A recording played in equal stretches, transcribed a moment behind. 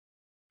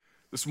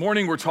This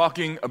morning we're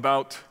talking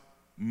about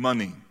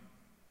money.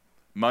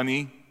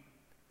 Money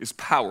is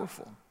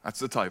powerful.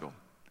 That's the title.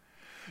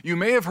 You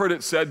may have heard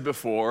it said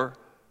before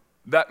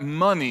that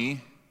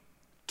money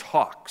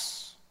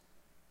talks.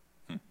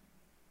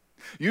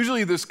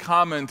 Usually this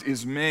comment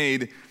is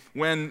made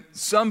when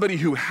somebody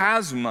who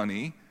has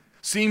money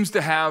seems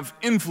to have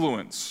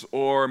influence,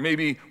 or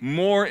maybe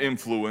more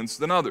influence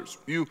than others.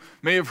 You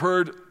may have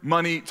heard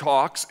money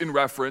talks in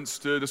reference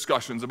to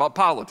discussions about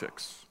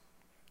politics.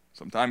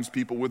 Sometimes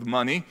people with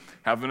money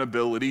have an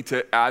ability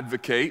to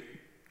advocate,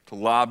 to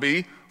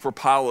lobby for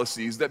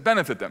policies that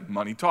benefit them.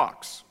 Money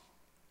talks.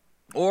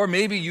 Or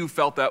maybe you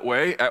felt that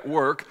way at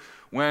work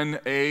when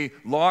a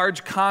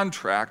large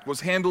contract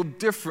was handled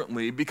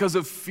differently because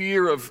of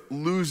fear of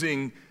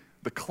losing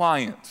the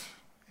client.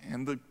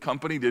 And the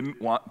company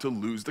didn't want to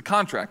lose the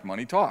contract.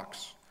 Money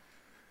talks.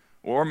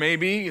 Or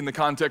maybe in the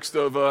context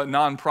of a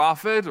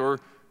nonprofit, or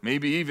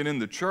maybe even in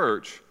the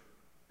church,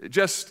 it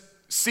just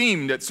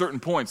seemed at certain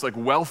points like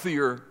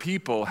wealthier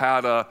people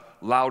had a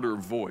louder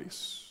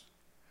voice.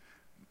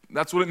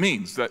 That's what it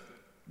means, that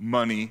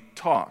money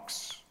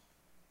talks.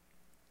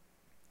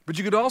 But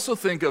you could also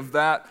think of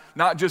that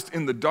not just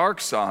in the dark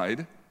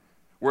side,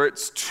 where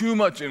it's too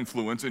much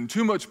influence and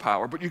too much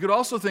power, but you could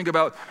also think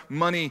about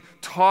money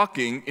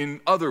talking in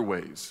other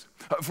ways.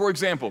 For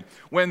example,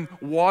 when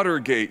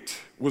Watergate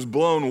was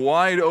blown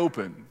wide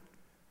open,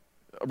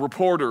 a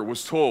reporter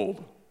was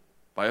told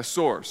by a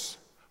source,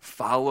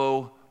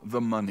 "Follow the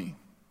money."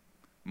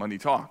 Money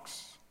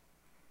talks.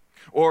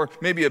 Or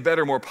maybe a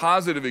better, more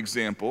positive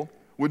example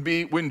would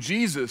be when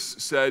Jesus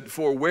said,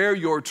 "For where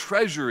your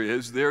treasure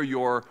is, there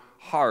your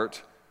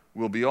heart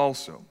will be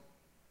also."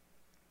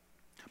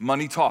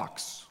 Money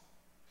talks.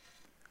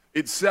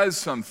 It says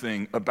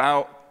something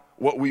about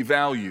what we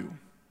value.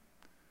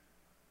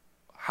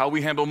 How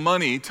we handle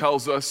money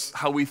tells us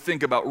how we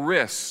think about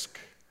risk.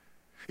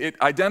 It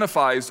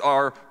identifies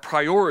our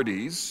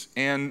priorities,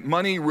 and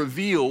money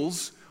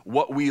reveals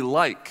what we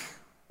like.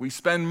 We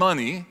spend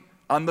money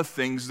on the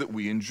things that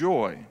we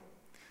enjoy.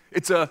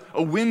 It's a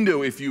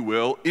window, if you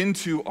will,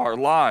 into our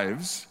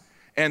lives,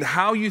 and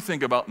how you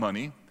think about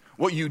money,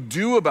 what you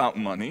do about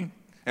money,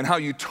 and how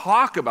you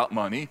talk about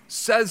money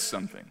says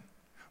something.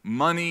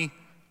 Money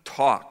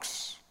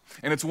talks.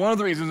 And it's one of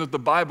the reasons that the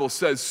Bible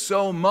says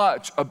so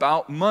much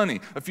about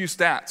money. A few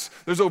stats.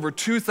 There's over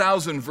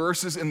 2,000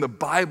 verses in the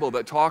Bible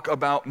that talk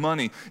about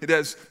money.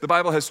 The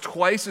Bible has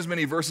twice as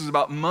many verses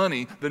about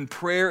money than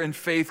prayer and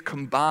faith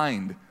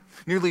combined.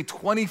 Nearly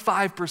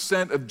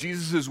 25% of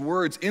Jesus'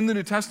 words in the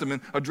New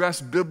Testament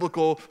address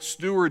biblical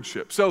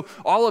stewardship. So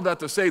all of that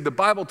to say, the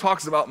Bible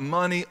talks about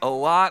money a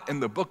lot,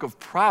 and the book of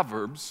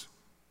Proverbs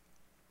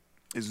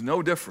is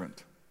no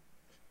different.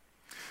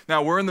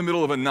 Now, we're in the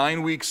middle of a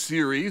 9-week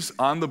series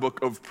on the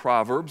book of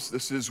Proverbs.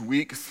 This is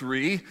week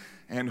 3,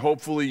 and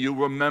hopefully you'll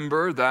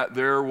remember that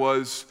there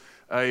was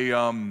this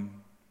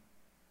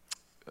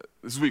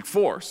is week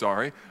 4,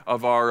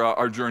 of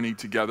our journey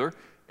together.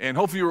 And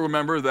hopefully you'll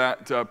remember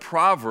that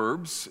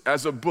Proverbs,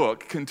 as a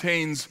book,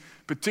 contains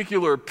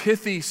particular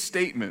pithy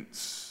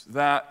statements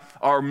that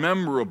are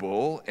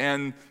memorable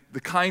and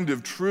the kind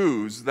of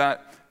truths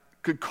that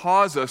could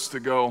cause us to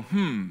go,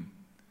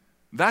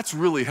 that's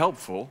really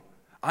helpful.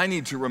 I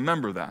need to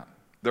remember that.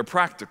 They're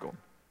practical.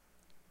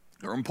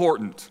 They're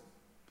important.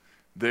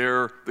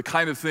 They're the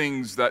kind of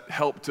things that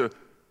help to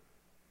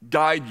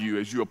guide you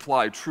as you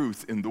apply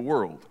truth in the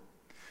world.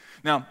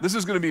 Now, this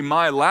is going to be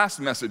my last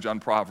message on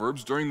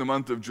Proverbs. During the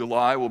month of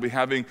July, we'll be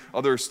having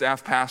other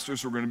staff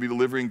pastors who are going to be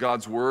delivering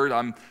God's Word.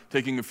 I'm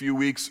taking a few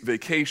weeks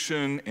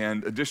vacation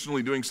and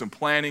additionally doing some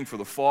planning for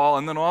the fall,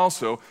 and then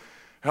also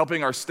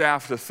helping our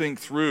staff to think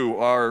through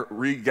our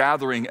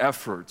regathering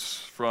efforts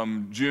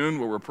from June,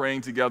 where we're praying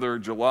together,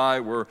 July,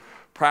 we're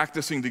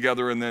practicing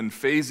together, and then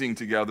phasing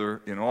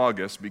together in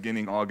August,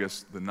 beginning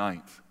August the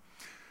 9th.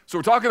 So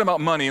we're talking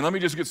about money, and let me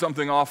just get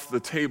something off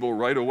the table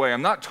right away.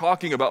 I'm not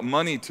talking about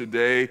money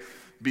today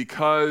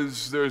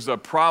because there's a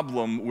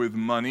problem with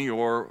money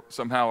or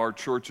somehow our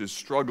church is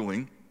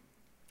struggling.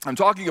 I'm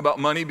talking about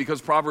money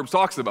because Proverbs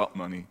talks about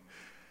money.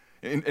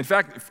 In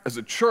fact, as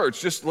a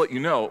church, just to let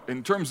you know,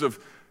 in terms of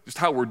just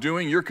how we're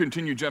doing, your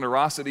continued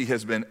generosity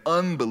has been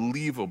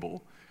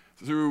unbelievable.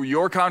 Through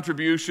your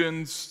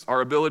contributions,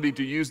 our ability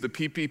to use the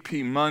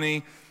PPP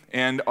money,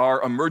 and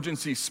our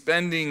emergency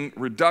spending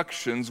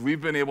reductions, we've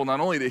been able not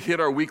only to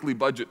hit our weekly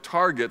budget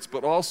targets,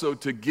 but also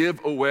to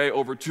give away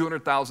over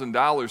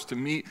 $200,000 to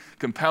meet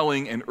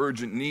compelling and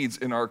urgent needs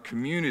in our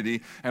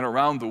community and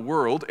around the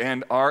world.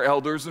 And our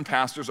elders and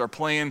pastors are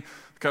playing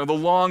kind of the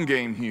long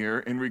game here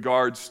in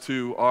regards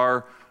to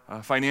our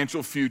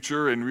financial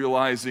future and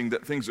realizing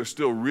that things are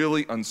still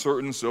really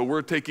uncertain. So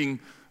we're taking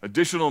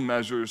additional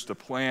measures to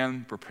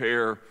plan,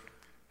 prepare,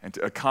 and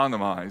to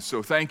economize.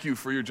 So thank you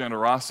for your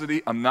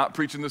generosity. I'm not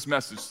preaching this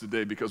message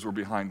today because we're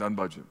behind on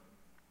budget.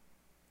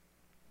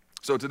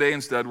 So today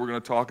instead we're going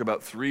to talk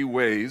about 3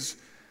 ways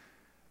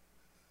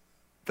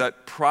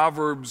that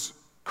Proverbs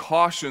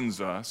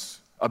cautions us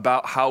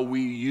about how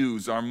we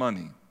use our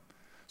money.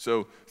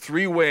 So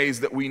 3 ways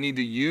that we need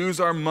to use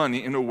our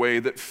money in a way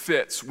that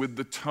fits with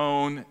the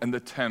tone and the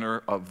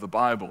tenor of the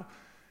Bible.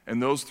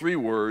 And those 3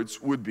 words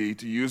would be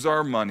to use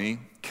our money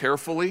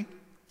carefully,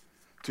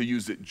 to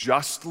use it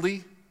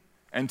justly,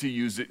 and to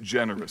use it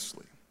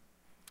generously.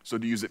 So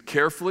to use it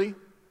carefully,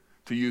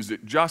 to use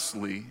it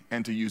justly,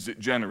 and to use it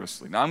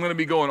generously. Now, I'm going to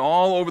be going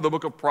all over the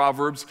book of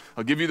Proverbs.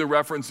 I'll give you the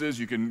references.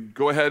 You can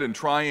go ahead and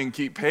try and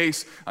keep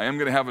pace. I am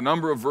going to have a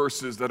number of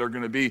verses that are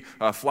going to be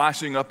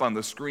flashing up on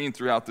the screen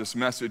throughout this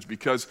message,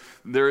 because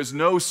there is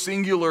no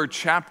singular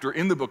chapter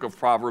in the book of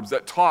Proverbs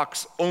that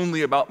talks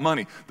only about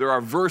money. There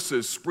are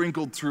verses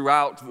sprinkled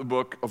throughout the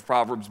book of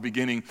Proverbs,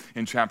 beginning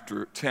in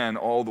chapter 10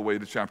 all the way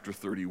to chapter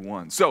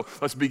 31. So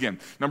let's begin.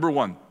 Number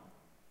 1,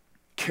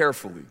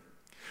 carefully.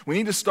 We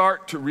need to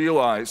start to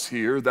realize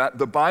here that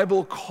the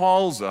Bible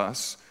calls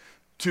us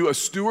to a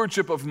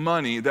stewardship of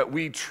money, that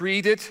we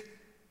treat it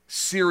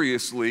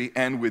seriously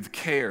and with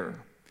care.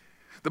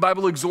 The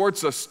Bible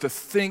exhorts us to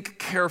think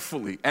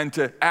carefully and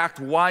to act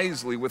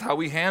wisely with how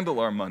we handle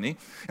our money.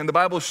 And the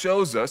Bible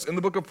shows us in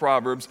the book of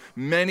Proverbs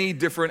many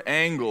different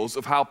angles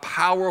of how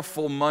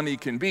powerful money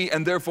can be,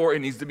 and therefore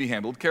it needs to be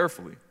handled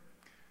carefully.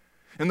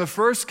 In the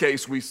first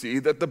case, we see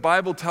that the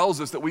Bible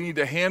tells us that we need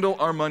to handle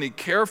our money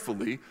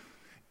carefully,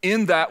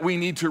 in that we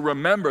need to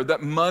remember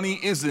that money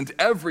isn't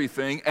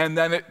everything, and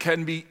that it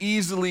can be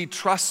easily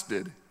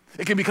trusted.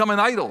 It can become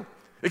an idol.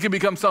 It can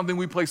become something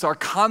we place our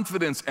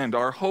confidence and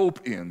our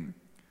hope in.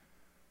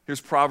 Here's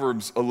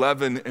Proverbs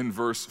 11 and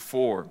verse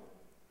 4.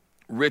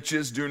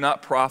 Riches do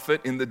not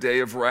profit in the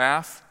day of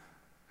wrath,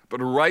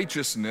 but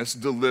righteousness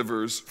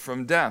delivers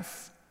from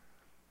death.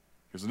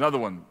 Here's another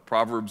one,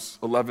 Proverbs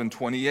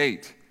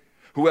 11:28.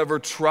 Whoever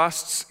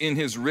trusts in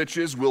his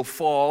riches will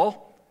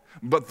fall,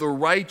 but the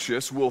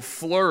righteous will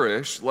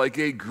flourish like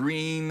a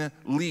green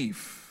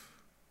leaf.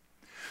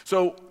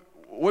 So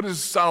what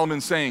is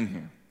Solomon saying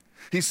here?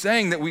 He's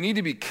saying that we need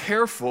to be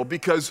careful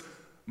because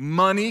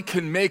money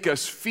can make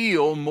us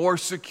feel more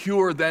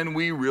secure than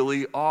we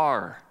really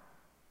are.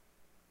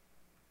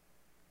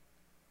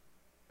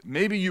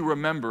 Maybe you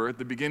remember at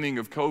the beginning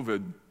of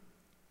COVID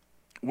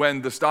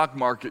when the stock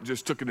market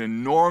just took an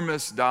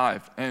enormous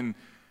dive, and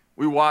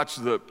we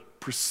watched the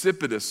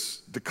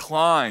precipitous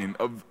decline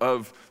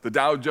of the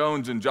Dow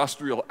Jones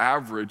Industrial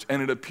Average, and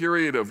in a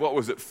period of,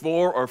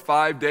 4 or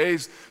 5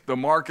 days, the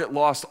market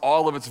lost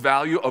all of its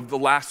value of the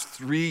last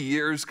 3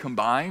 years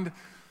combined.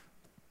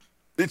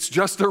 It's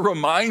just a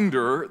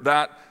reminder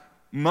that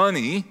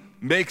money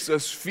makes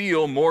us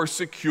feel more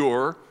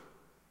secure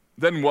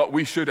than what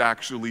we should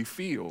actually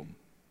feel.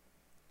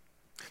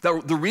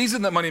 Now, the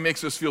reason that money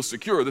makes us feel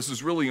secure, this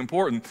is really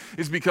important,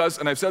 is because,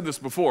 and I've said this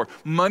before,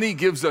 money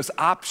gives us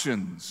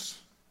options.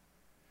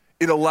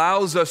 It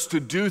allows us to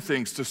do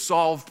things, to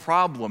solve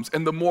problems.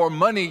 And the more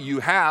money you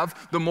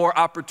have, the more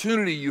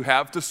opportunity you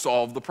have to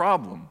solve the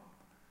problem.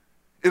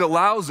 It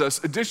allows us,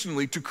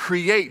 additionally, to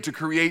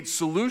create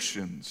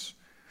solutions.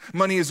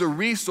 Money is a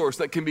resource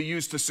that can be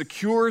used to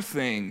secure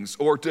things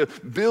or to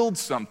build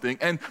something.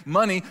 And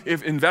money,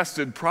 if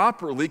invested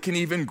properly, can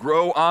even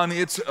grow on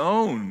its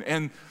own.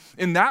 And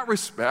in that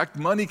respect,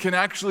 money can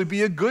actually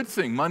be a good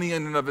thing. Money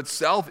in and of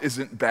itself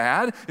isn't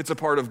bad. It's a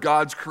part of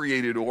God's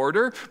created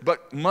order.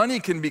 But money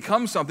can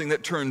become something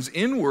that turns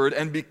inward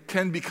and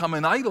can become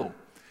an idol.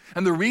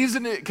 And the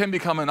reason it can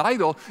become an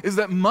idol is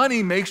that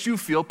money makes you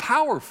feel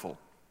powerful.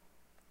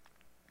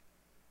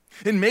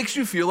 It makes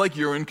you feel like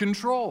you're in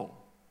control.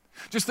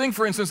 Just think,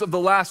 for instance, of the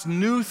last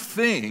new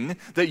thing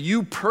that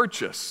you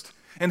purchased,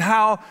 and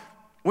how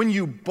when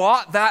you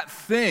bought that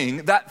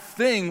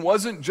thing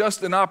wasn't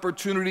just an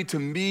opportunity to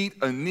meet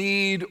a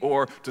need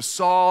or to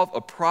solve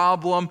a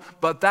problem,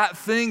 but that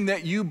thing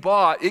that you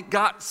bought, it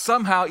got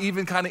somehow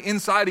even kind of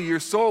inside of your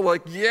soul,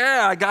 like,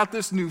 yeah, I got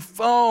this new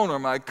phone or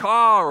my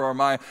car or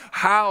my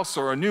house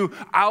or a new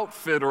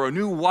outfit or a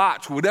new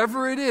watch,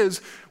 whatever it is.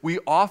 We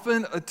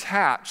often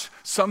attach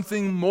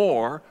something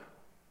more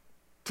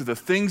to the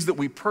things that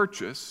we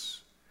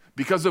purchase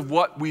because of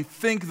what we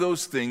think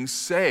those things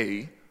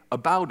say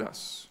about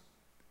us.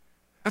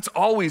 That's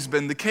always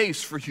been the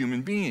case for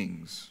human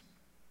beings.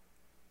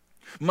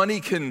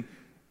 Money can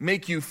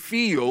make you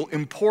feel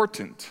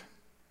important.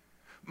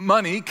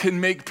 Money can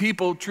make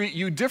people treat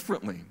you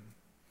differently.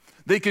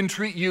 They can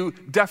treat you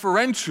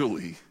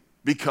deferentially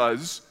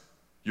because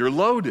you're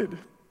loaded,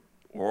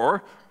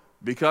 or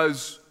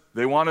because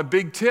they want a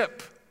big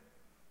tip,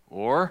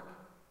 or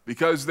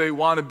because they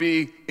want to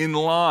be in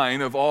line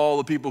of all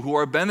the people who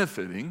are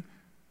benefiting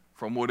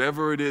from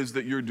whatever it is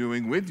that you're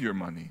doing with your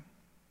money.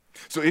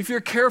 So if you're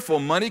careful,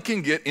 money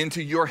can get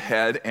into your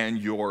head and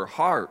your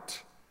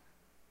heart.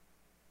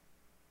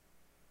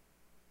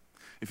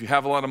 If you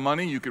have a lot of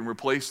money, you can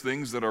replace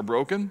things that are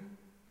broken.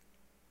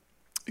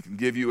 It can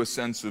give you a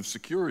sense of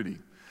security.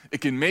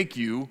 It can make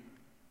you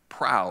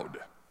proud.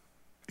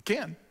 It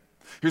can.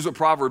 Here's what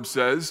Proverbs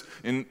says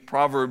in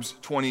Proverbs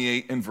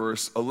 28 and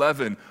verse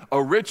 11.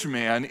 A rich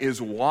man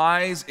is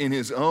wise in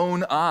his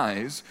own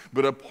eyes,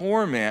 but a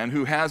poor man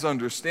who has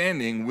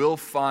understanding will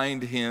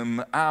find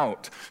him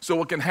out. So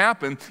what can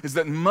happen is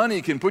that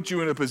money can put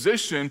you in a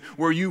position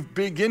where you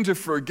begin to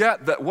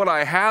forget that what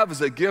I have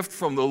is a gift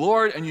from the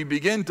Lord, and you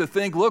begin to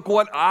think, look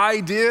what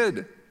I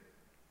did.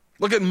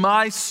 Look at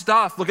my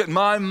stuff. Look at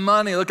my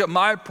money. Look at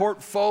my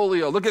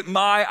portfolio. Look at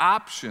my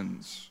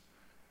options.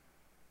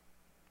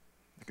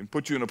 It can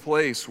put you in a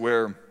place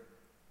where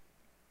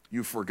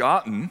you've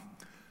forgotten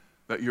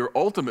that your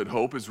ultimate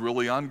hope is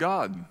really on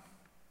God.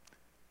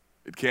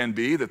 It can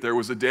be that there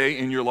was a day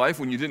in your life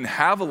when you didn't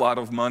have a lot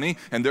of money,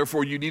 and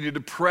therefore you needed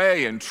to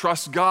pray and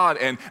trust God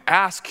and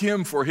ask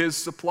Him for His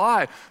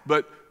supply.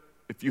 But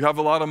if you have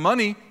a lot of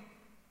money,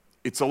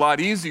 it's a lot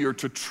easier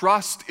to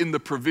trust in the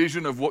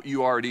provision of what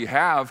you already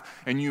have,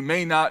 and you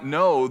may not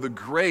know the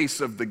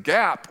grace of the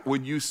gap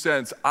when you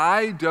sense,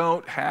 I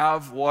don't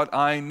have what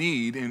I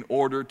need in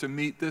order to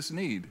meet this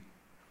need.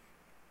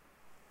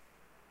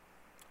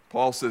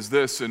 Paul says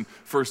this in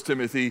 1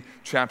 Timothy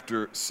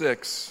chapter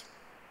 6.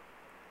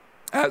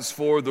 As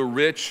for the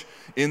rich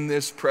in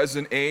this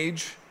present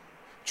age,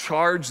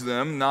 charge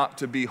them not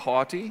to be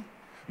haughty,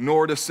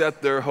 nor to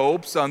set their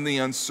hopes on the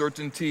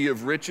uncertainty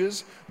of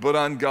riches, but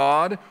on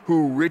God,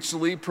 who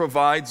richly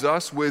provides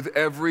us with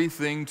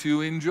everything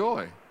to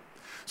enjoy.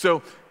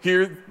 So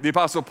here the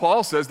Apostle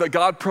Paul says that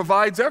God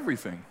provides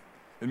everything.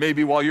 And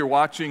maybe while you're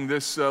watching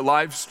this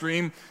live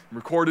stream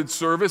recorded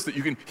service that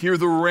you can hear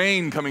the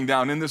rain coming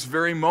down in this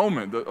very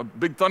moment. A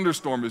big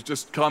thunderstorm has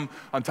just come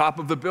on top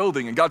of the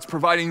building, and God's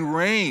providing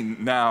rain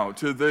now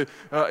to the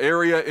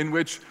area in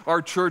which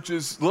our church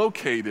is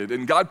located.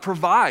 And God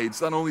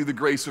provides not only the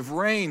grace of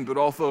rain, but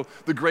also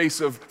the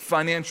grace of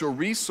financial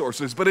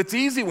resources. But it's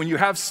easy when you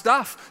have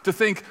stuff to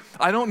think,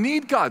 I don't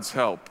need God's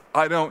help.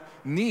 I don't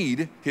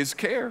need His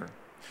care.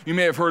 You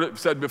may have heard it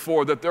said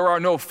before that there are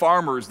no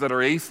farmers that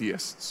are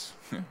atheists.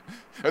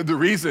 The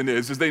reason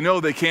is they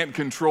know they can't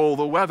control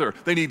the weather.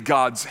 They need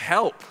God's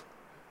help.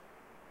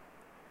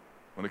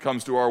 When it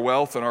comes to our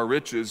wealth and our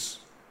riches,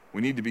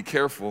 we need to be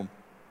careful.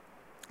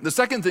 The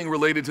second thing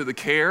related to the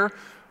care,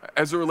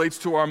 as it relates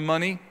to our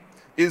money,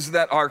 is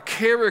that our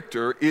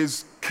character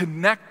is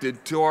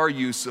connected to our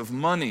use of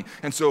money.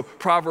 And so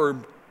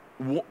Proverbs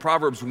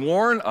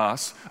warn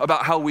us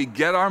about how we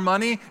get our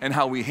money and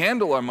how we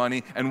handle our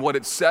money and what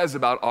it says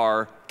about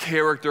our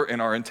character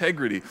and our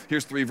integrity.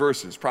 Here's 3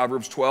 verses.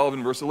 Proverbs 12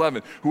 and verse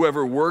 11.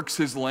 Whoever works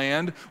his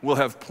land will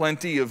have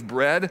plenty of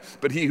bread,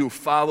 but he who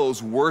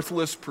follows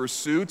worthless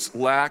pursuits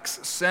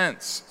lacks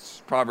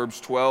sense. Proverbs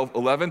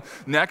 12:11.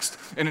 Next,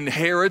 an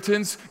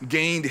inheritance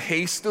gained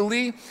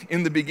hastily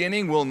in the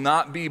beginning will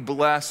not be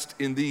blessed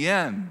in the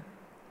end.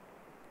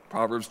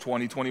 Proverbs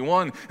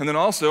 20:21. And then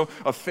also,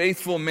 a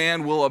faithful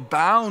man will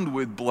abound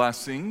with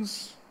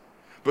blessings,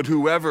 but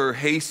whoever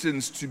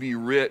hastens to be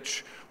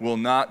rich will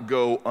not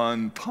go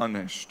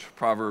unpunished.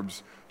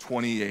 Proverbs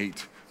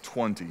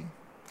 28:20.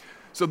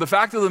 So the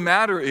fact of the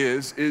matter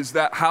is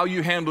that how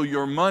you handle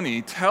your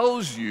money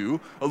tells you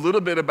a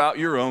little bit about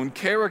your own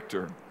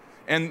character.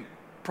 And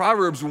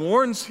Proverbs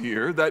warns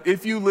here that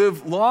if you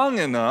live long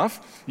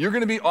enough, you're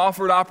going to be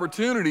offered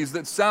opportunities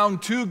that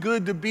sound too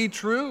good to be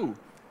true.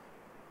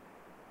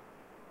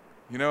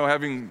 You know,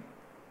 having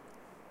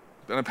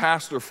been a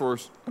pastor for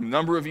a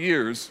number of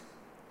years,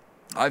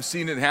 I've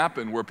seen it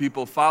happen where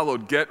people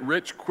followed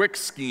get-rich-quick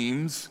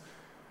schemes.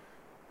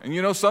 And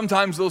you know,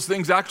 sometimes those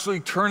things actually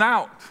turn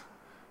out.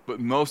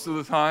 But most of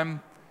the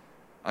time,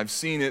 I've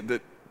seen it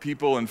that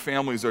people and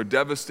families are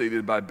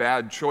devastated by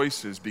bad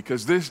choices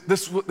because they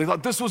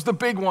thought this was the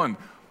big one.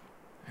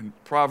 And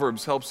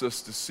Proverbs helps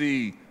us to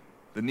see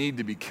the need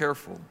to be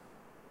careful.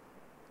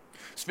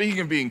 Speaking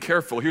of being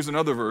careful, here's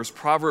another verse,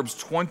 Proverbs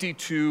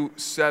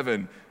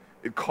 22:7.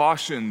 It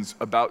cautions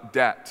about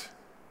debt.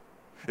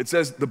 It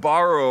says, the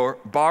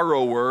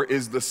borrower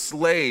is the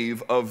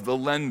slave of the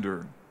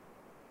lender.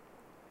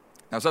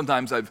 Now,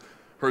 sometimes I've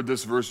heard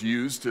this verse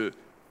used to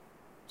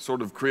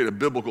sort of create a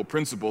biblical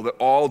principle that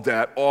all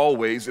debt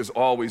always is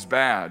always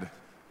bad.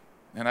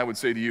 And I would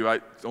say to you, I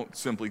don't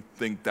simply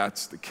think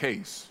that's the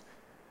case.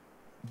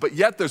 But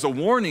yet there's a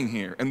warning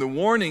here, and the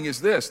warning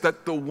is this,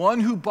 that the one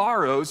who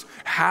borrows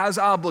has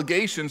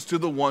obligations to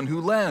the one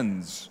who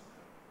lends.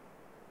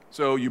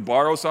 So you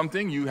borrow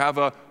something, you have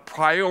a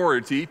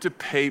priority to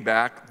pay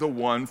back the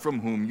one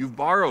from whom you've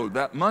borrowed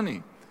that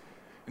money.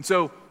 And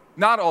so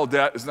not all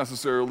debt is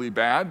necessarily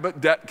bad,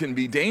 but debt can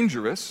be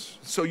dangerous,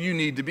 so you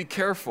need to be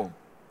careful.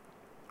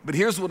 But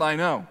here's what I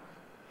know.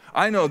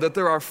 I know that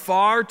there are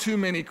far too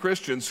many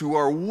Christians who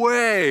are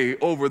way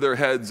over their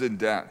heads in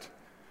debt.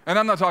 And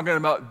I'm not talking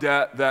about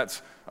debt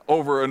that's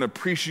over an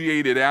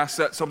appreciated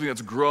asset, something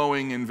that's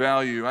growing in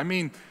value. I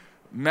mean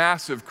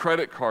massive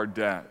credit card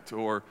debt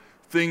or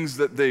things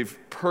that they've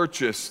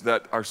purchased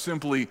that are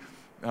simply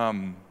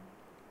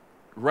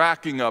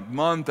racking up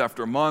month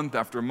after month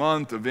after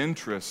month of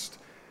interest.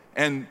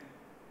 And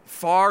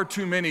far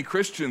too many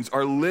Christians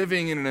are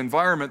living in an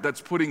environment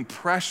that's putting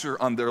pressure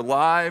on their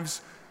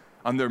lives,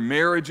 on their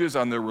marriages,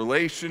 on their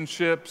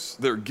relationships,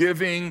 their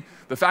giving.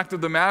 The fact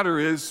of the matter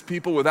is,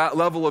 people with that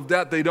level of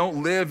debt, they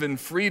don't live in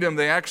freedom.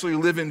 They actually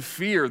live in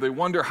fear. They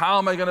wonder, how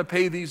am I going to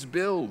pay these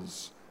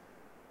bills?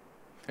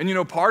 And you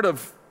know, part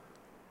of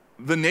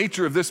the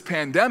nature of this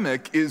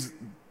pandemic is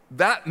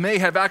that may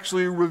have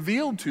actually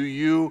revealed to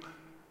you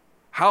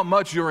how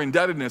much your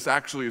indebtedness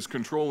actually is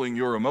controlling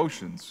your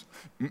emotions.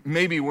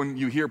 Maybe when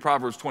you hear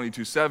Proverbs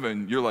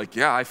 22:7, you're like,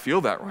 yeah, I feel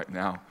that right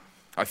now.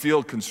 I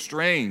feel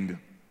constrained,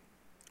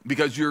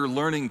 because you're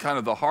learning kind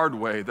of the hard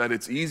way that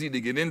it's easy to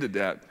get into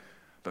debt,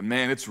 but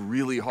man, it's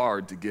really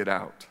hard to get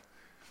out.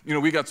 You know,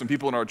 we got some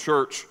people in our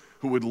church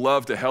who would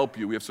love to help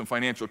you. We have some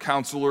financial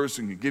counselors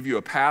who can give you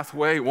a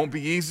pathway. It won't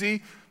be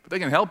easy, but they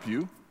can help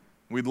you.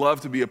 We'd love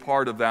to be a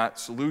part of that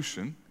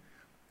solution.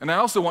 And I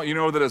also want you to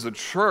know that as a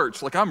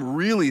church, like, I'm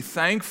really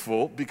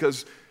thankful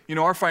because, you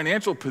know, our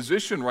financial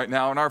position right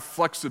now and our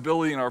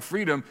flexibility and our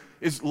freedom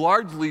is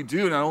largely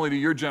due not only to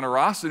your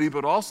generosity,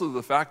 but also to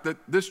the fact that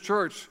this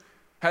church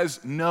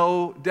has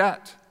no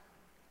debt.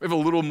 We have a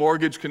little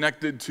mortgage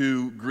connected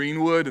to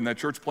Greenwood and that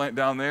church plant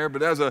down there,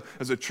 but as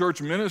a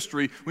church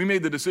ministry, we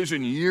made the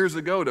decision years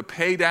ago to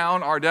pay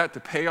down our debt,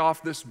 to pay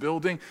off this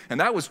building, and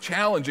that was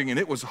challenging and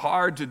it was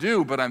hard to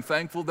do, but I'm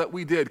thankful that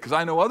we did, because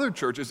I know other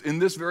churches in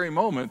this very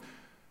moment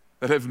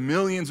that have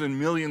millions and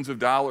millions of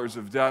dollars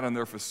of debt on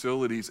their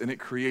facilities, and it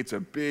creates a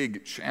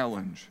big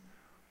challenge.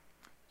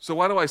 So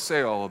why do I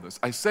say all of this?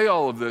 I say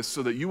all of this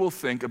so that you will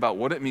think about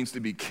what it means to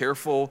be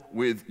careful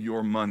with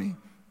your money.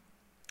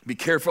 Be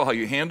careful how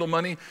you handle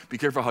money. Be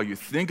careful how you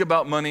think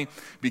about money.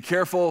 Be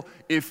careful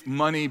if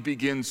money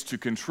begins to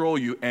control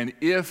you, and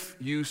if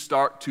you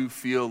start to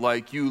feel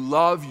like you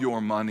love your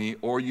money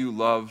or you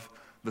love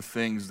the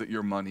things that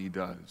your money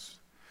does.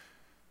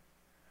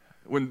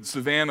 When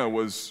Savannah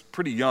was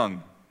pretty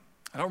young,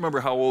 I don't remember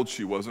how old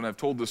she was, and I've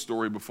told this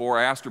story before.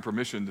 I asked her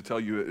permission to tell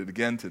you it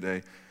again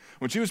today.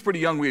 When she was pretty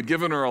young, we had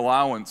given her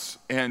allowance,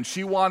 and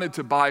she wanted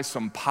to buy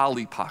some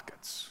Polly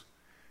Pockets.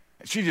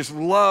 She just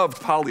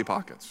loved Polly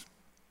Pockets.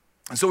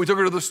 And so we took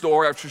her to the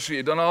store after she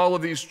had done all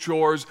of these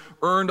chores,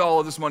 earned all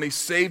of this money,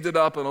 saved it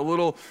up in a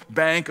little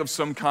bank of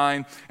some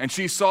kind, and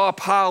she saw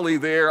Polly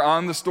there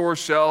on the store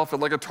shelf at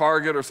like a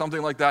Target or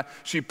something like that.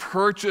 She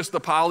purchased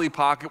the Polly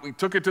Pocket. We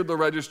took it to the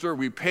register.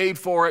 We paid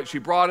for it. She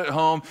brought it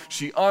home.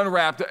 She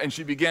unwrapped it, and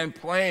she began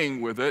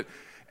playing with it.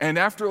 And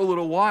after a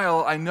little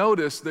while, I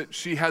noticed that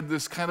she had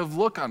this kind of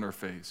look on her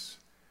face.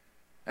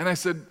 And I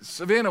said,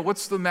 Savannah,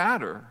 what's the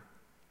matter?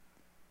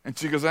 And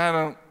she goes,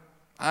 I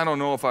don't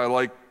know if I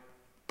like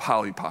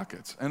Polly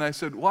Pockets. And I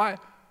said, why?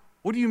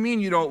 What do you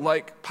mean you don't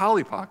like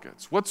Polly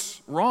Pockets?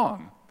 What's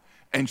wrong?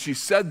 And she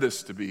said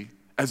this to me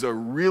as a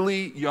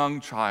really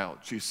young child.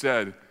 She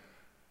said,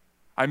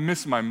 I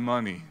miss my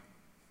money.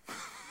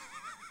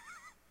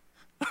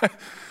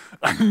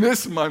 I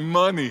miss my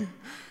money.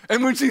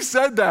 And when she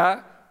said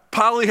that,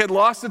 Polly had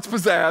lost its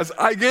pizzazz.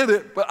 I get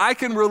it, but I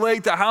can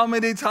relate to how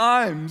many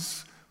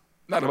times,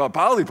 not about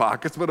Polly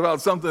Pockets, but about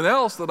something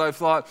else that I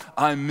thought,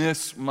 I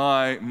miss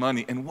my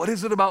money. And what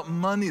is it about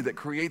money that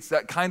creates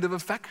that kind of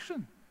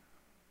affection?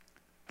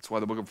 That's why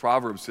the book of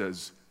Proverbs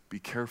says, be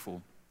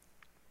careful.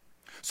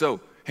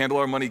 So, handle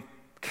our money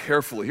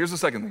carefully. Here's the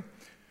second thing.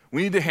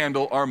 We need to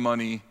handle our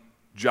money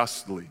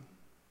justly.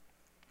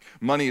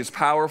 Money is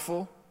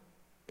powerful.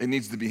 It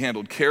needs to be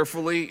handled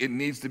carefully. It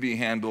needs to be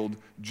handled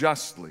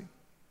justly.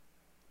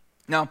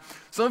 Now,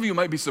 some of you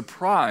might be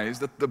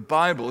surprised that the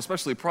Bible,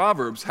 especially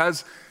Proverbs,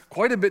 has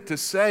quite a bit to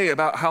say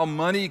about how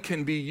money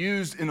can be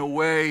used in a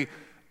way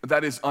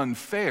that is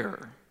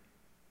unfair.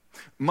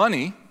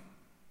 Money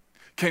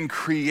can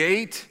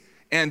create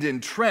and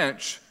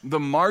entrench the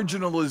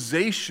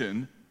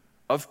marginalization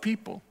of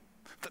people.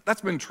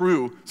 That's been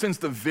true since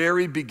the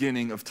very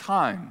beginning of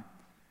time.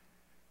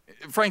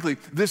 Frankly,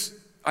 this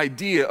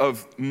idea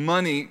of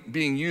money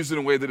being used in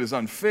a way that is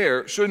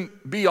unfair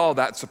shouldn't be all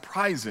that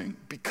surprising,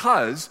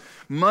 because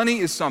money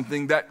is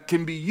something that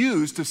can be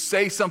used to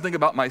say something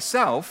about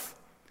myself,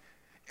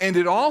 and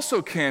it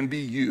also can be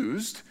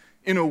used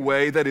in a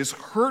way that is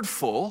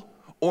hurtful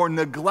or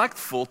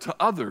neglectful to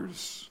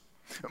others.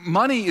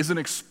 Money is an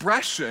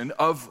expression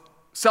of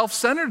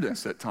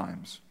self-centeredness at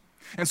times.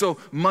 And so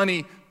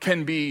money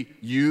can be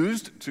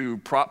used to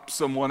prop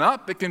someone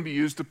up. It can be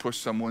used to push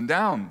someone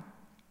down.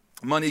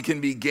 Money can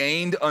be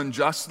gained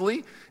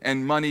unjustly,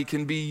 and money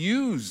can be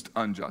used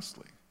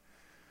unjustly.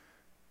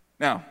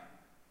 Now,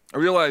 I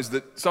realize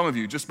that some of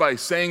you, just by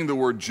saying the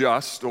word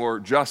just or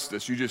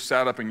justice, you just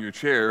sat up in your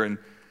chair, and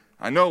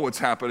I know what's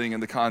happening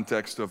in the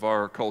context of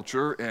our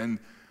culture, and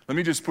let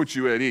me just put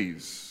you at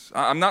ease.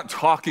 I'm not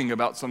talking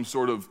about some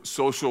sort of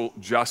social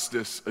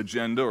justice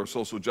agenda or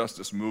social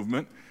justice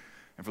movement.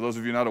 And for those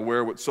of you not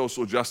aware what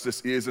social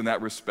justice is in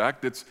that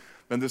respect, it's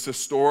been this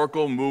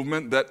historical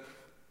movement that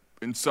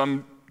in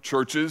some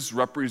churches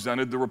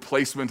represented the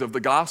replacement of the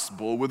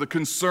gospel with a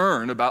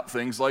concern about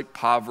things like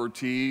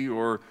poverty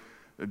or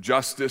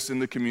justice in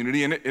the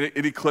community, and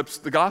it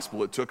eclipsed the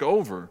gospel. It took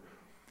over.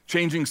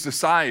 Changing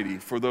society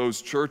for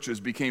those churches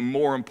became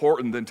more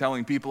important than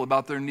telling people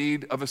about their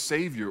need of a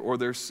Savior or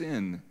their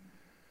sin.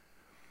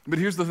 But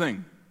here's the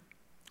thing.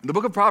 The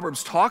book of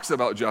Proverbs talks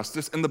about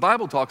justice, and the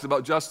Bible talks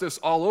about justice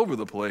all over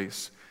the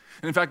place.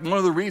 And in fact, one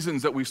of the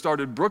reasons that we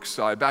started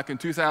Brookside back in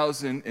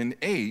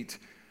 2008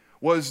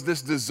 was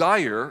this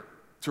desire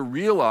to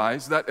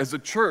realize that as a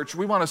church,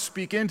 we want to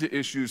speak into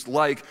issues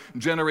like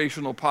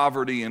generational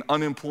poverty and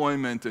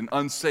unemployment and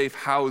unsafe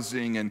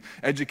housing and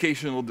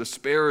educational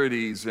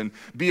disparities, and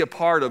be a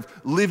part of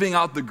living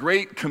out the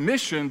Great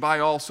Commission by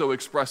also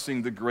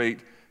expressing the Great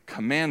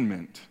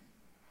Commandment.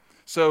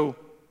 So,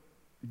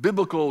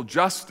 biblical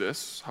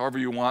justice,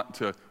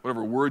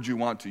 whatever word you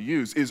want to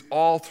use, is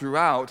all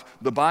throughout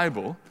the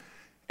Bible.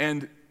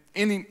 And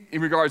in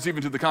regards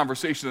even to the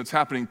conversation that's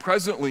happening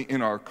presently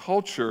in our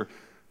culture,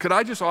 could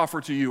I just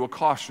offer to you a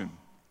caution?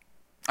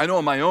 I know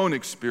in my own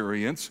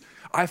experience,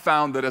 I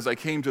found that as I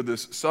came to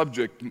this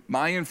subject,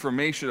 my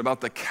information about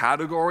the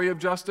category of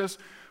justice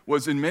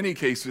was in many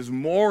cases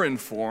more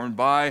informed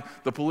by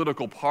the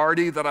political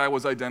party that I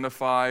was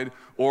identified,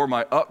 or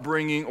my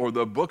upbringing, or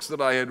the books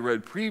that I had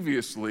read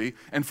previously.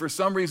 And for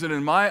some reason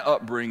in my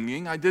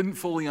upbringing, I didn't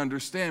fully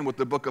understand what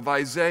the book of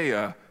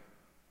Isaiah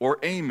or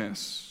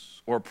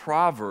Amos or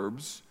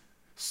Proverbs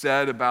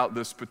said about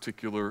this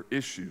particular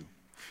issue.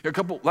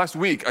 Last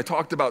week, I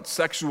talked about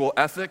sexual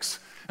ethics,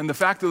 and the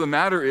fact of the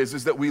matter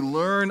is that we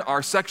learn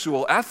our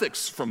sexual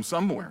ethics from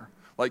somewhere.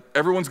 Like,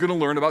 everyone's going to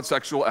learn about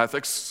sexual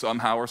ethics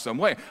somehow or some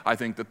way. I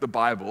think that the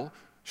Bible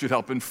should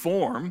help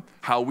inform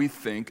how we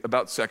think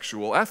about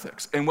sexual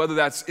ethics, and whether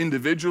that's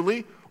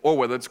individually or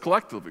whether it's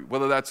collectively,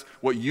 whether that's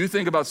what you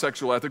think about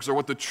sexual ethics or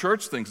what the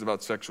church thinks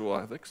about sexual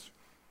ethics.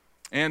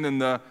 And in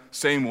the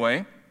same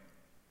way,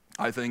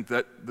 I think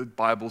that the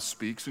Bible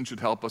speaks and should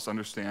help us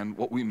understand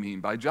what we mean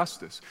by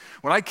justice.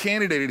 When I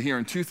candidated here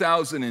in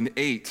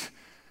 2008,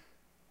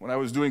 when I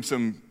was doing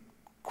some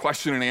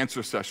question and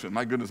answer session,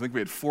 my goodness, I think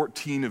we had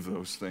 14 of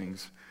those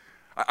things,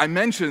 I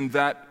mentioned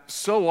that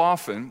so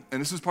often,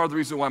 and this is part of the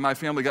reason why my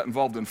family got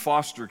involved in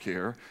foster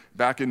care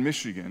back in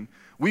Michigan,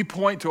 we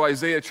point to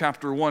Isaiah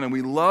chapter 1, and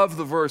we love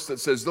the verse that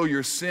says, though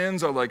your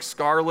sins are like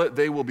scarlet,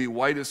 they will be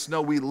white as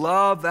snow. We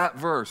love that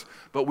verse,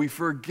 but we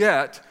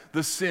forget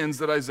the sins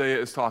that Isaiah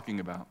is talking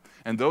about.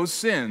 And those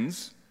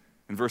sins,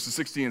 in verses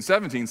 16 and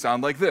 17,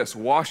 sound like this: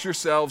 wash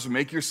yourselves,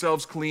 make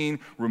yourselves clean,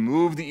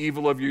 remove the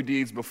evil of your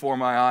deeds before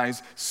my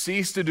eyes,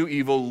 cease to do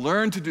evil,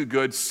 learn to do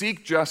good,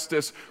 seek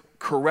justice,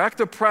 correct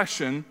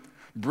oppression,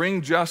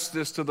 bring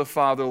justice to the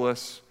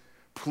fatherless,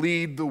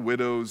 plead the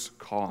widow's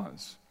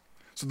cause.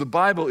 So the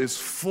Bible is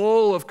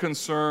full of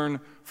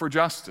concern for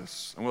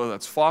justice, and whether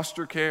that's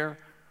foster care,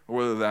 or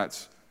whether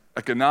that's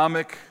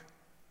economic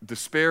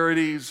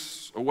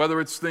disparities, or whether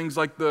it's things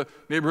like the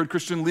Neighborhood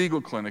Christian Legal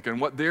Clinic and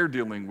what they're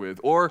dealing with,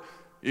 or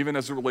even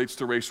as it relates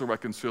to racial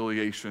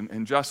reconciliation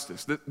and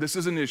justice. This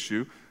is an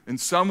issue, in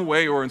some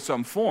way or in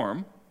some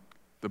form,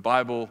 the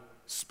Bible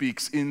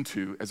speaks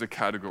into as a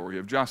category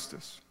of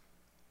justice.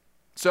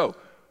 So,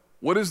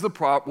 what does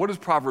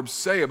Proverbs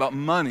say about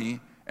money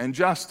and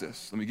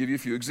justice? Let me give you a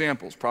few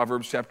examples.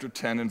 Proverbs chapter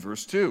 10 and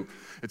verse 2.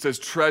 It says,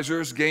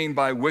 treasures gained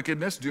by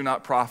wickedness do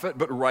not profit,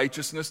 but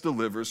righteousness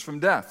delivers from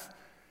death.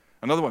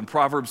 Another one,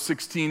 Proverbs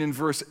 16 and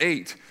verse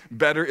 8.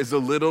 Better is a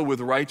little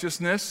with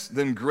righteousness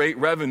than great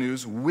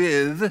revenues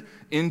with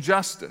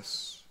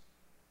injustice.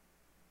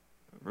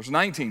 Verse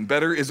 19,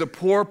 better is a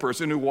poor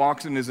person who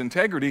walks in his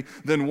integrity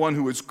than one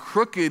who is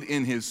crooked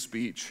in his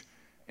speech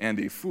and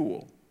a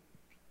fool.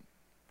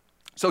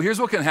 So here's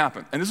what can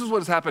happen, and this is what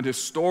has happened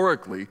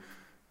historically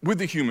with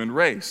the human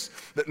race,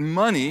 that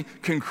money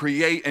can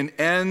create an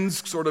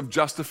ends sort of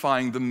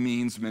justifying the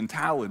means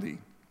mentality.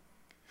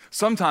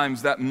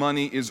 Sometimes that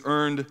money is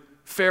earned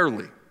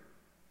fairly.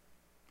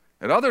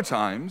 At other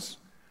times,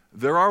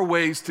 there are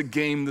ways to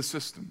game the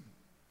system.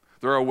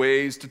 There are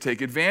ways to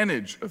take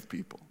advantage of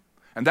people.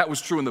 And that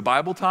was true in the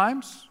Bible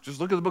times. Just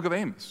look at the book of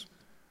Amos.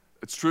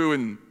 It's true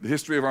in the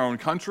history of our own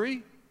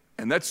country,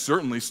 and that's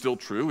certainly still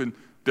true in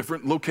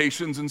different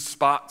locations and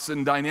spots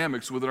and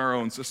dynamics within our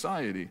own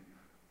society.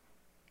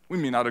 We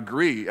may not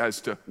agree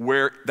as to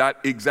where that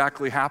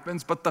exactly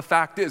happens, but the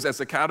fact is, as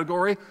a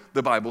category,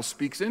 the Bible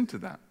speaks into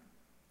that.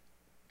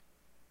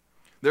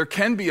 There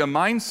can be a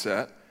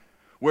mindset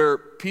where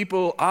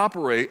people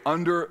operate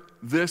under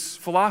this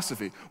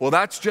philosophy. Well,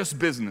 that's just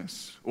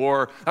business,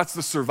 or that's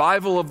the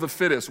survival of the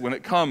fittest when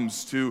it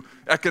comes to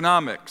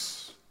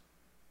economics.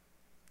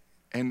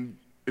 And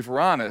if we're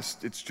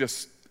honest, it's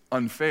just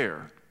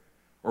unfair,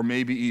 or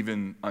maybe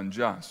even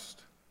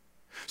unjust.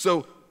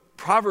 So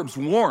Proverbs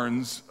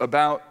warns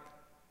about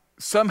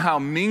somehow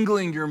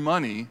mingling your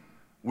money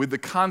with the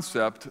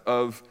concept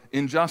of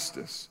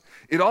injustice.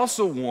 It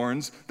also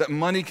warns that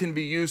money can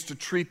be used to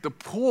treat the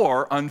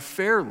poor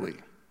unfairly,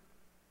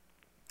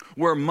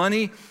 where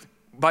money,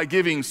 by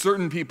giving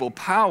certain people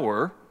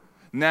power,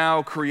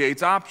 now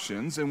creates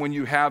options, and when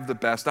you have the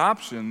best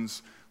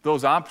options,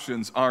 those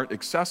options aren't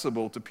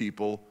accessible to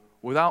people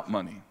without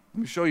money.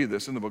 Let me show you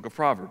this in the book of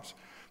Proverbs.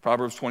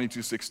 Proverbs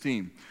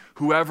 22:16.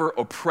 Whoever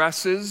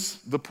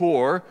oppresses the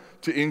poor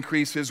to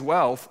increase his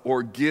wealth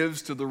or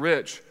gives to the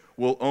rich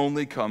will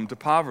only come to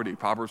poverty.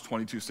 Proverbs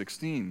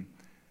 22:16.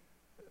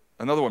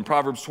 Another one,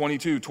 Proverbs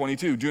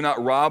 22:22. Do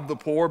not rob the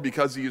poor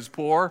because he is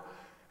poor.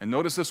 And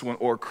notice this one,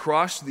 or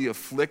crush the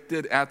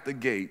afflicted at the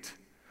gate,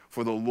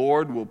 for the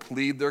Lord will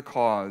plead their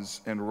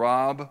cause and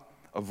rob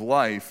of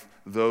life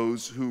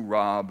those who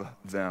rob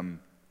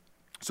them.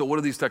 So what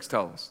do these texts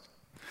tell us?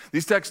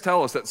 These texts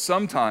tell us that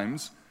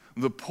sometimes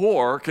the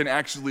poor can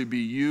actually be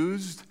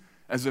used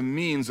as a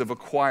means of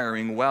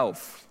acquiring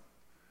wealth.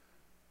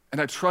 And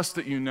I trust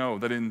that you know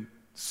that in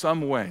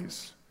some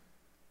ways,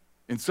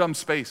 in some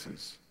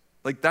spaces,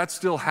 like that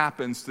still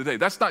happens today.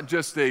 That's not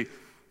just a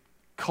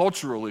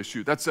cultural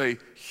issue, that's a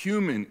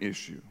human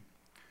issue.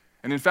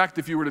 And in fact,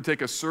 if you were to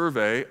take a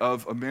survey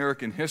of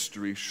American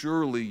history,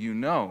 surely you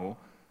know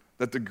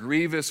that the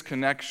grievous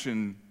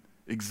connection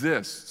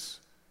exists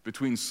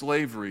between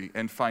slavery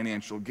and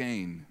financial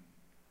gain.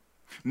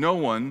 No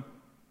one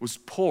was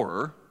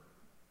poorer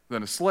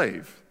than a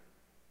slave.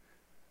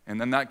 And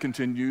then that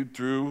continued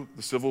through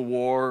the Civil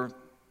War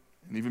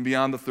and even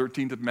beyond the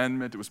 13th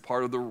Amendment. It was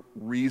part of the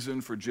reason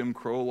for Jim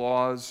Crow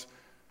laws,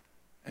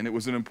 and it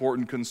was an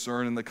important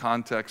concern in the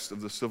context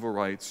of the civil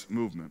rights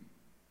movement.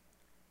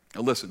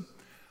 Now listen,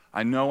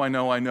 I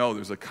know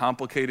there's a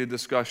complicated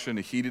discussion,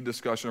 a heated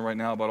discussion right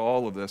now about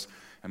all of this,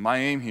 and my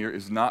aim here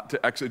is not to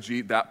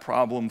exegete that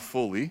problem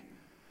fully.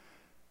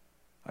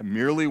 I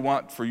merely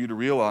want for you to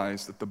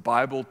realize that the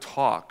Bible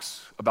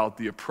talks about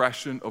the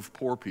oppression of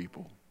poor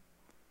people.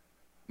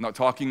 I'm not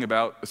talking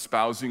about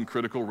espousing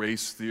critical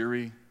race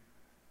theory.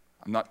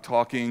 I'm not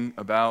talking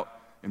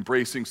about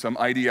embracing some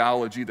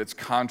ideology that's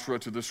contra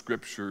to the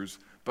scriptures,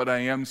 but I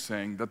am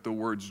saying that the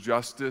words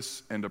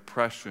justice and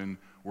oppression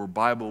were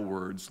Bible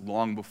words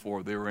long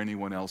before they were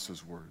anyone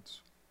else's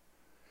words.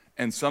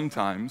 And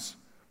sometimes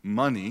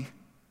money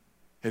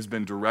has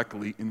been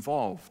directly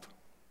involved.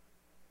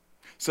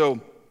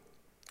 So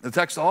the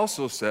text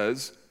also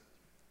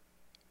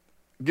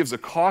gives a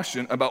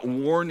caution about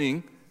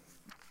warning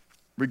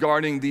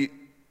regarding the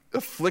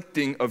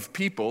afflicting of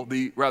people,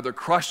 rather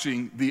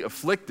crushing the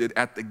afflicted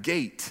at the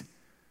gate.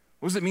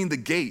 What does it mean, the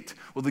gate?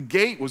 Well, the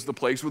gate was the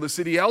place where the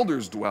city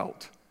elders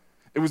dwelt.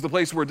 It was the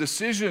place where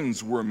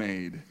decisions were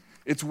made.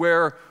 It's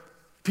where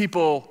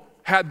people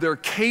had their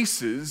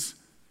cases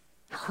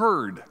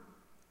heard.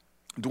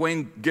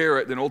 Dwayne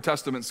Garrett, an Old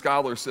Testament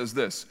scholar, says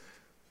this: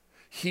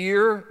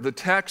 here, the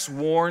text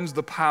warns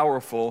the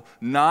powerful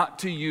not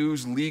to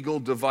use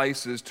legal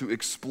devices to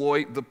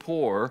exploit the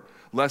poor,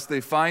 lest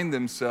they find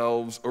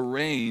themselves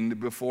arraigned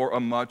before a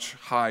much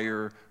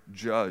higher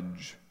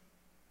judge.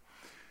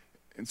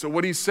 And so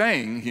what he's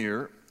saying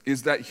here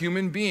is that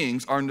human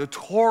beings are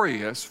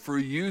notorious for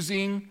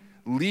using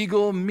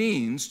legal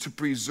means to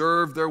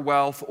preserve their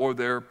wealth or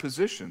their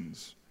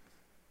positions.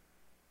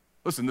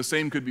 Listen, the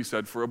same could be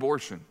said for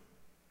abortion.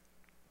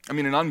 I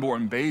mean, an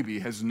unborn baby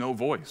has no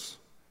voice.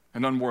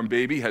 An unborn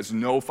baby has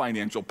no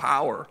financial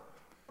power.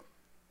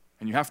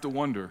 And you have to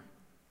wonder,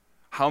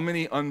 how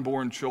many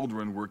unborn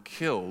children were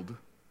killed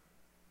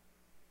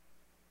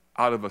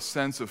out of a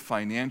sense of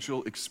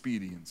financial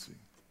expediency?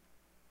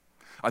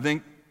 I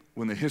think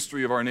when the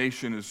history of our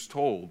nation is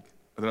told,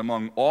 that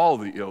among all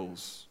the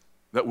ills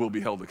that we'll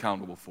be held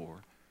accountable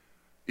for,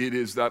 it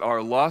is that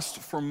our lust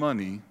for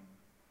money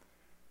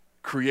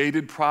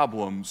created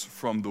problems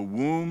from the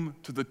womb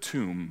to the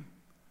tomb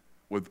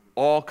with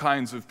all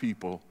kinds of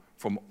people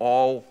from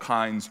all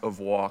kinds of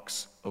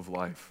walks of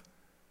life.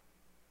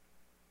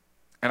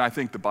 And I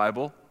think the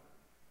Bible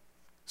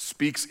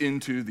speaks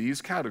into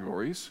these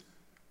categories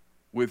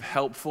with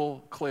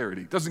helpful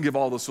clarity. It doesn't give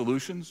all the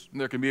solutions.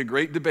 There can be a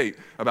great debate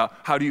about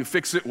how do you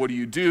fix it, what do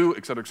you do,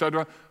 et cetera, et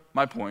cetera.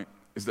 My point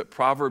is that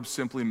Proverbs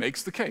simply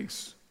makes the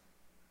case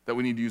that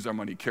we need to use our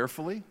money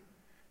carefully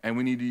and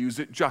we need to use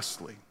it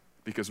justly,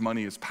 because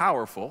money is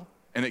powerful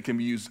and it can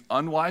be used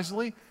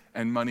unwisely,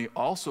 and money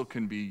also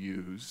can be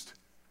used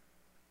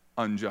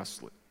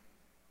unjustly.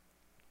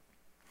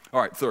 All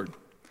right, third,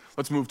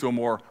 let's move to a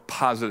more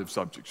positive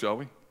subject, shall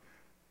we?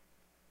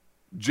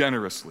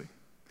 Generously.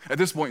 At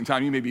this point in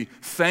time, you may be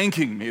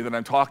thanking me that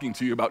I'm talking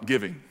to you about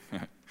giving.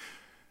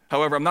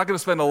 However, I'm not going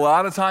to spend a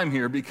lot of time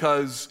here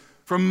because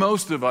for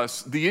most of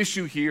us, the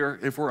issue here,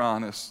 if we're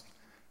honest,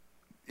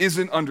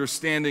 isn't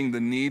understanding the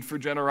need for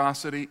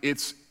generosity.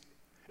 It's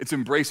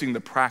embracing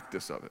the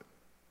practice of it.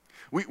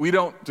 We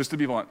don't, just to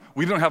be blunt,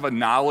 we don't have a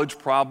knowledge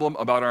problem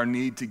about our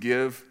need to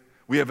give.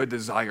 We have a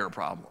desire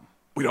problem.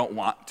 We don't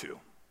want to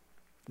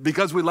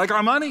because we like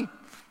our money.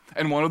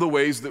 And one of the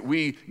ways that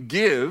we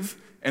give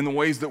and the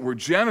ways that we're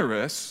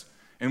generous,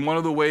 and one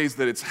of the ways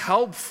that it's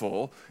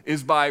helpful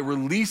is by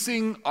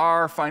releasing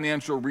our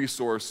financial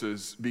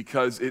resources,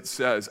 because it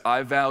says,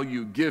 I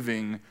value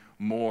giving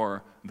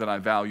more than I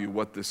value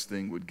what this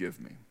thing would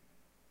give me.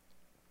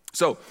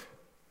 So,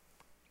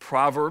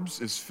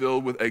 Proverbs is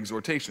filled with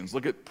exhortations.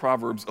 Look at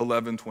Proverbs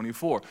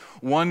 11:24.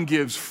 One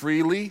gives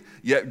freely,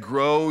 yet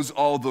grows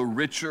all the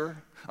richer.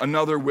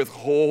 Another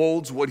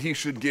withholds what he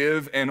should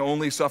give and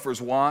only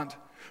suffers want.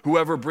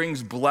 Whoever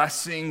brings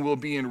blessing will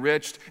be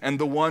enriched, and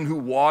the one who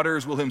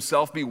waters will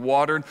himself be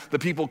watered. The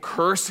people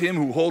curse him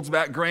who holds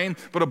back grain,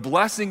 but a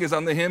blessing is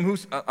on the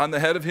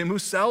head of him who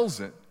sells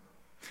it.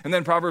 And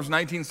then Proverbs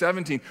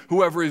 19:17,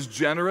 whoever is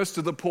generous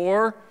to the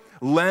poor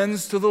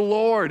lends to the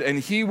Lord, and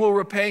he will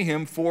repay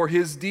him for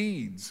his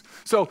deeds.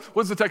 So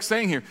what's the text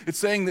saying here? It's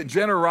saying that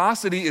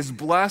generosity is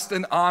blessed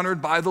and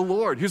honored by the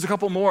Lord. Here's a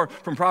couple more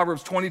from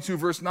Proverbs 22,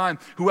 verse 9.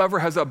 Whoever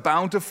has a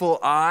bountiful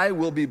eye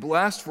will be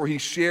blessed, for he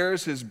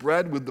shares his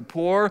bread with the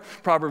poor.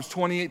 Proverbs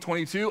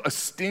 28:22, a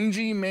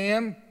stingy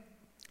man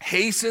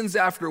hastens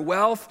after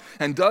wealth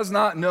and does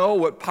not know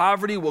what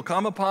poverty will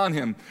come upon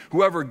him.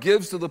 Whoever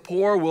gives to the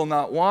poor will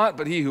not want,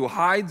 but he who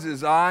hides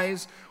his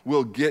eyes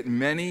will get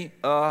many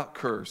a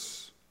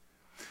curse.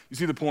 You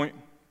see the point?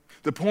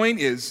 The point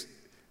is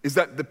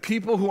that the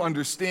people who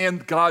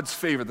understand God's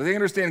favor, that they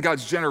understand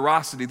God's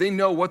generosity, they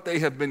know what they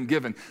have been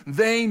given.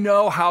 They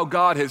know how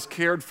God has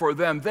cared for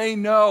them. They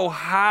know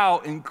how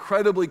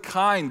incredibly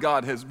kind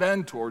God has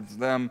been towards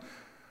them,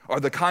 are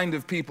the kind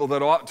of people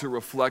that ought to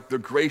reflect the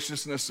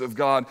graciousness of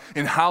God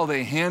in how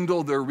they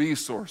handle their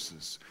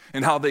resources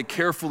and how they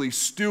carefully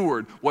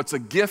steward what's a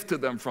gift to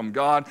them from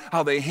God,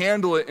 how they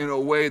handle it in a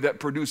way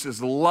that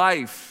produces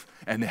life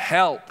and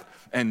help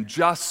and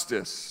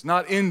justice,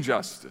 not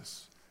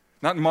injustice,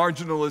 not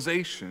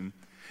marginalization,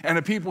 and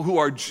a people who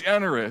are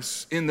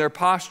generous in their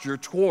posture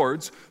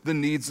towards the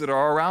needs that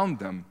are around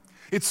them.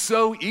 It's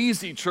so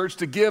easy, church,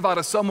 to give out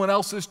of someone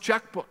else's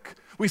checkbook.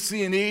 We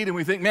see a need and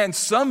we think, man,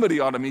 somebody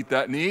ought to meet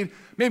that need.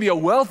 Maybe a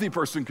wealthy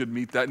person could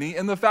meet that need.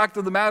 And the fact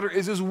of the matter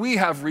is we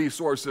have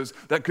resources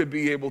that could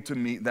be able to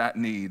meet that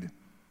need.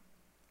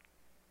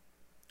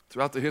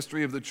 Throughout the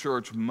history of the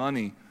church,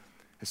 money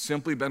has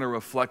simply been a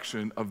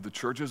reflection of the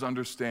church's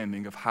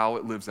understanding of how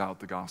it lives out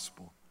the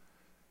gospel.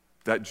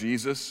 That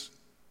Jesus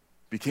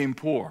became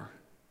poor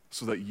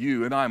so that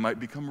you and I might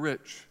become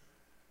rich.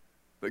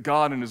 That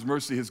God in his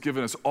mercy has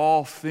given us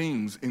all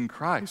things in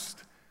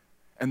Christ.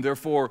 And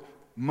therefore,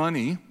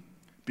 money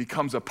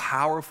becomes a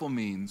powerful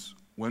means,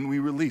 when we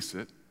release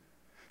it,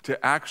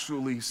 to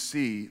actually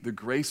see the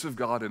grace of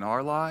God in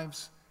our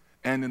lives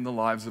and in the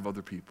lives of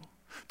other people.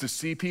 To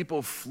see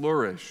people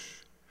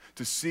flourish,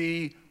 to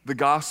see the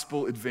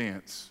gospel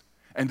advance,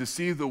 and to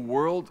see the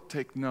world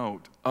take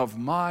note of,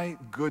 my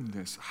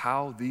goodness,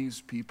 how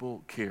these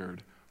people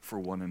cared for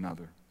one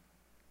another.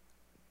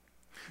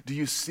 Do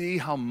you see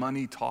how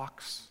money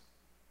talks?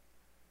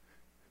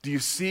 Do you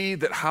see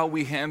that how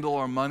we handle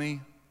our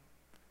money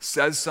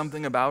says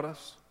something about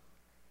us?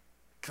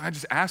 Can I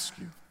just ask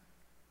you,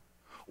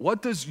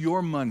 what does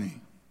your money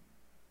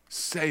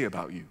say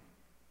about you?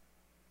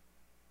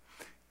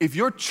 If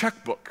your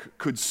checkbook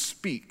could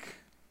speak,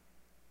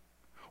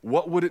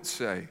 what would it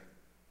say?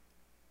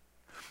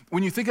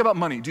 When you think about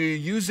money, do you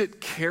use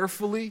it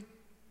carefully?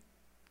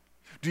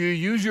 Do you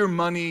use your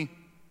money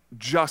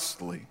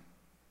justly?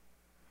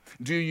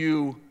 Do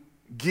you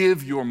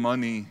give your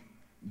money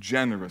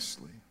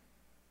generously?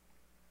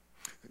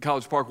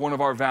 College Park, one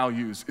of our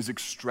values is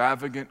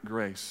extravagant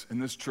grace,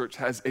 and this church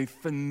has a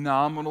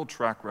phenomenal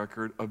track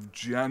record of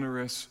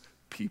generous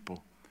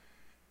people.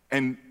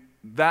 And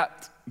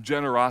that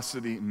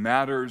generosity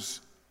matters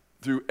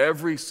through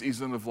every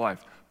season of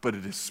life, but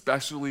it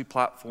especially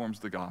platforms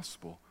the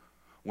gospel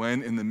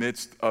when, in the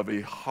midst of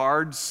a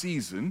hard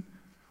season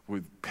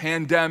with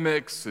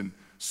pandemics and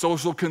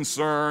social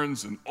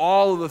concerns and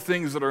all of the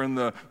things that are in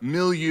the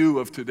milieu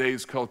of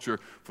today's culture,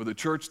 for the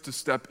church to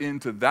step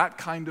into that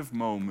kind of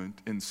moment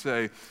and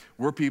say,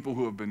 we're people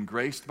who have been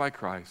graced by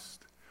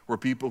Christ. We're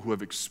people who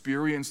have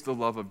experienced the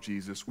love of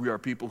Jesus. We are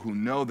people who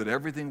know that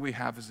everything we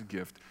have is a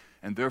gift,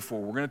 and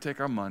therefore we're going to take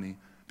our money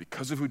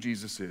because of who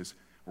Jesus is.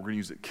 We're going to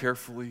use it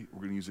carefully, we're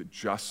going to use it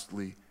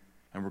justly,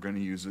 and we're going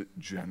to use it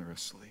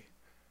generously.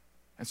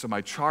 And so my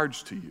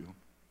charge to you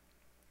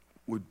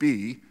would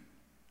be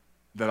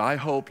that I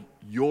hope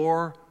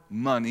your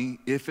money,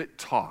 if it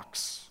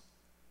talks,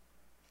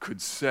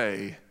 could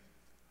say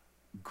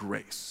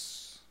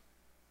grace.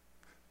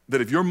 That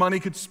if your money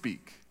could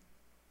speak,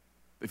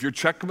 if your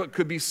checkbook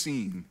could be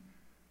seen,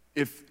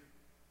 if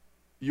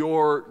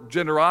your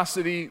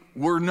generosity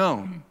were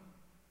known,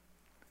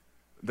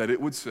 that it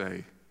would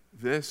say,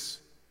 this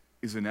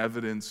is an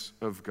evidence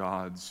of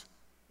God's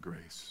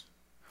grace.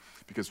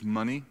 Because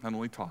money not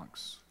only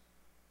talks,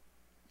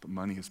 but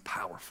money is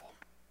powerful.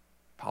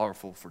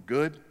 Powerful for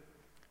good,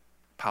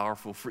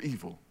 powerful for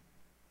evil,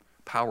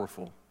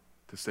 powerful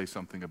to say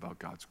something about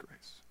God's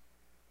grace.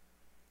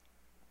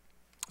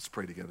 Let's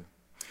pray together.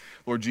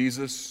 Lord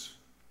Jesus,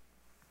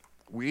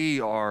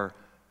 we are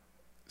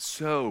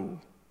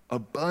so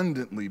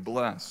abundantly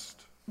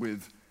blessed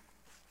with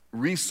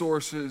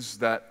resources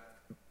that,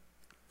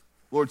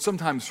 Lord,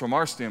 sometimes from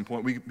our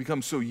standpoint, we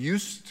become so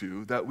used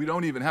to that we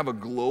don't even have a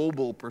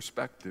global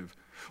perspective,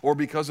 or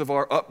because of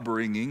our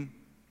upbringing,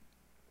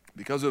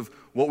 because of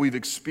what we've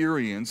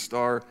experienced,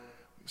 our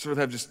sort of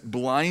have just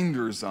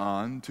blinders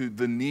on to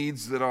the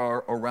needs that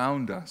are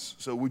around us.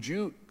 So would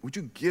you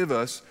give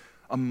us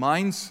a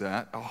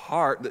mindset, a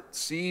heart that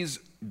sees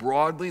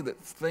broadly, that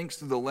thinks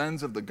through the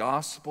lens of the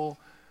gospel,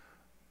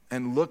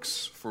 and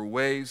looks for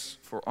ways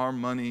for our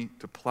money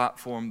to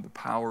platform the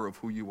power of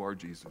who you are,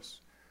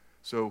 Jesus.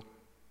 So,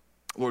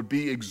 Lord,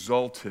 be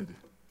exalted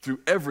through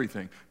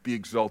everything. Be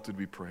exalted,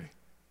 we pray.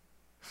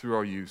 through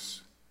our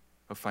use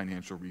of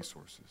financial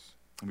resources.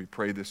 And we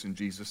pray this in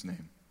Jesus'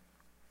 name.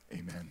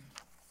 Amen.